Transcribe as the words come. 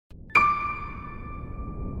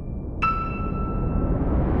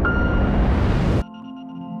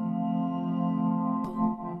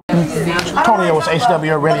Tony with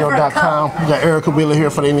HWLRADIO.com. We got Erica Wheeler here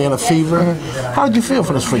for the Indiana Fever. How did you feel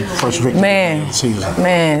for this first victory of the season?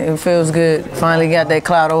 Man, it feels good. Finally got that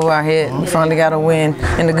cloud over our head. We finally got a win,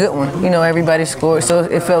 and a good one. You know, everybody scored, so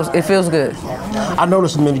it feels good. I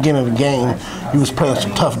noticed in the beginning of the game, you was playing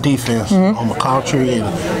some tough defense on McCoughtry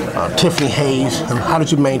and Tiffany Hayes. And how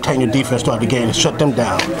did you maintain your defense throughout the game and shut them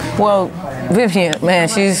down? Well, Vivian, man,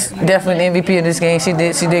 she's definitely the MVP of this game. She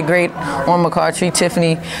did great on McCoughtry.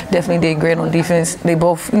 Tiffany definitely did great on defense. They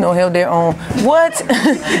both, held their own. What?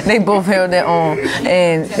 They both held their own,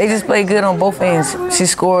 and they just played good on both ends. She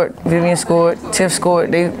scored, Vivian scored, Tiff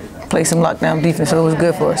scored. They played some lockdown defense, so it was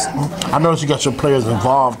good for us. I noticed you got your players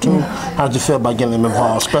involved too. How did you feel about getting them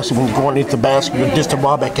involved, especially when you're going into the basket, you dish the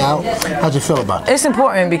ball back out? How did you feel about it? It's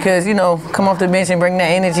important because, come off the bench and bring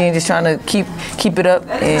that energy and just trying to keep it up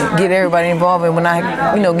and get everybody involved. And when I,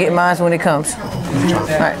 get mine when it comes. All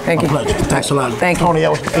right, thank you. My pleasure. Thanks a lot. Thank you. Tony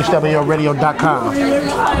with HWLRadio.com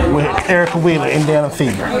with Erica Wheeler, Indiana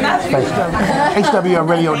Fever. Thanks.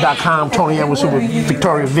 HWLRadio.com. Tony Edwards with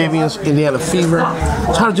Victoria Vivian's Indiana Fever.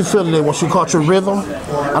 So how did you feel today once you caught your rhythm?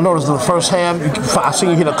 I noticed in the first half, I seen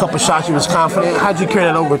you hit a couple shots. You was confident. How did you carry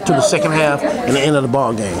that over to the second half and the end of the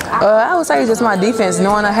ball game? I would say just my defense.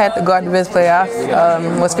 Knowing I had to guard the best player, I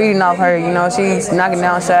was feeding off her. She's knocking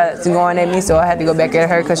down shots and going at me, so I had to go back at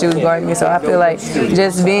her because she was guarding me. So I feel like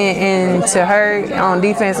just being into her on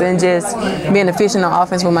defense and just being efficient on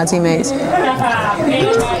offense with my teammates. You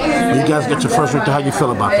guys get your first victory. How do you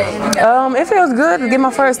feel about that? It feels good to get my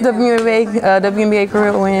first WNBA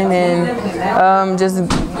career win and just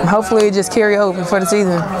hopefully just carry over for the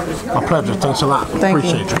season. My pleasure. Thanks a lot. Thank you.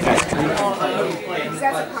 Appreciate you.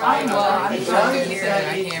 Well, I'm just trying to be here and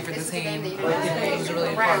I can for the team. It was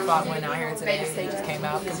really hard fought win out here today. They just came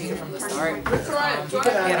out competing from the start. We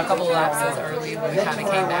had a couple of lapses early, but we kind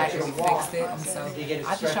of came back and we fixed it. And so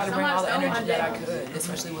I just tried to bring all the energy that I could,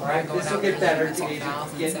 especially with her going out there and taking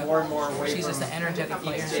fouls. And so she's just an energetic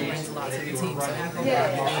player and she brings a lot to the team. So anything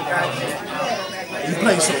that I can do, You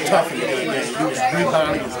played so tough in the game. You was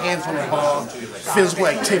rebounding, his hands on the ball, physical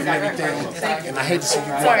activity and everything. And I hate to see you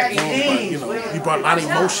brought but you brought a lot of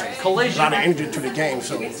emotion, a lot of energy to the game.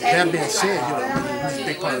 So that being said, you was a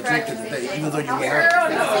big part of the victory today, even though you went hurt. So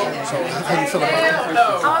how do you feel about that?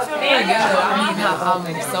 I feel really good.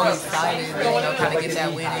 I'm so excited to kind of get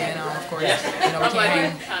that win in. Of course, we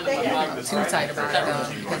can't hang too tight about it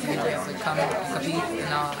because we have to come compete in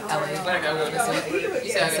LA this week.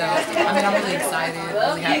 So I'm really excited,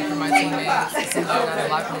 really happy for my teammates. As soon as I got in the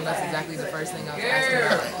locker room, that's exactly the first thing I was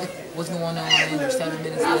asking. What's going on? There's 7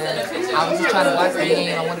 minutes left. I was just trying to watch the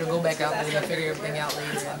game. I wanted to go back out there and figure everything out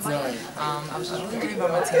later. And so I was just really happy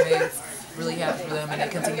about my teammates. Really happy for them, and they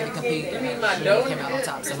continue to compete and they came out on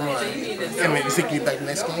top. So you think you'll be back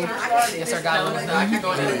next game? Yes, sir. God willing. My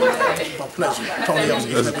pleasure. Tony Ellis,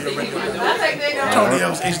 HWLRadio.com. Tony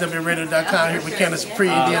Ellis, HWLRadio.com here with Candace Pre,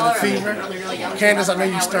 Indiana Fever. Candace, I know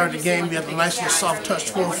you started the game. You had a nice little soft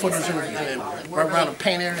touch 4-footers and right around the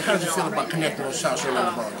paint area. How did you feel about connecting those shots around the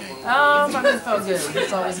ball game? I think it felt good.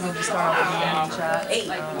 It's always good to start off with a shot.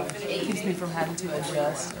 It keeps me from having to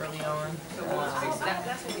adjust early on. But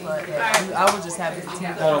I was just happy to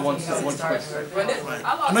continue to start.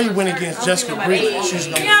 I know you went against Jessica Breeden. She's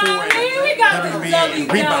number 4 in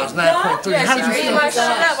WNBA rebounds, 9.3. How did you feel? I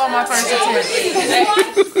shut up on my first attempt. I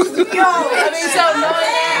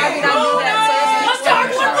knew that.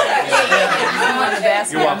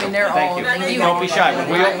 They're all. Don't be shy. When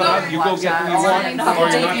we open up, you go get who you want, or you're not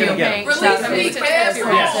going to get it.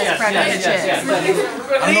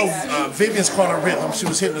 I know Vivian's caught her rhythm. She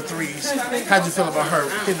was hitting the threes. How'd you feel about her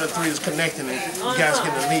hitting the threes, connecting, and you guys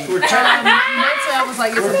getting the lead? Mentally, I was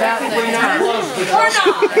like, it's about that time.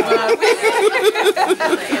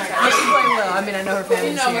 But she played well. I know her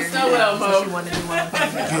family's here, so she wanted to do well.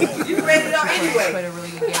 She played a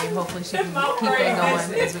really good game. Hopefully she can keep that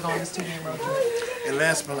going as we go on this 2-game road trip. And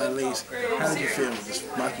last but not least, how did you feel with this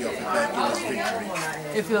knock you off your back in this victory?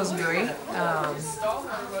 It feels great.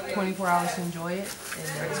 24 hours to enjoy it,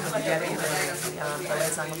 and it's really dedicated.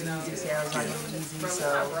 It's not going to be easy. Seattle's not going to be easy,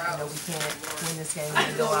 so we can't win this game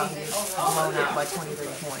and go out here blown out by 20,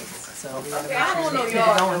 30 points. So we got to make sure to keep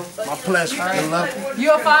it going. My pleasure. Good luck.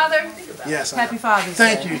 You a father? Yes. Happy Father's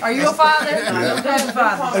Thank Day. you. Are you a father? Happy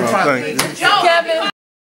Father's Day. Thank you. Kevin.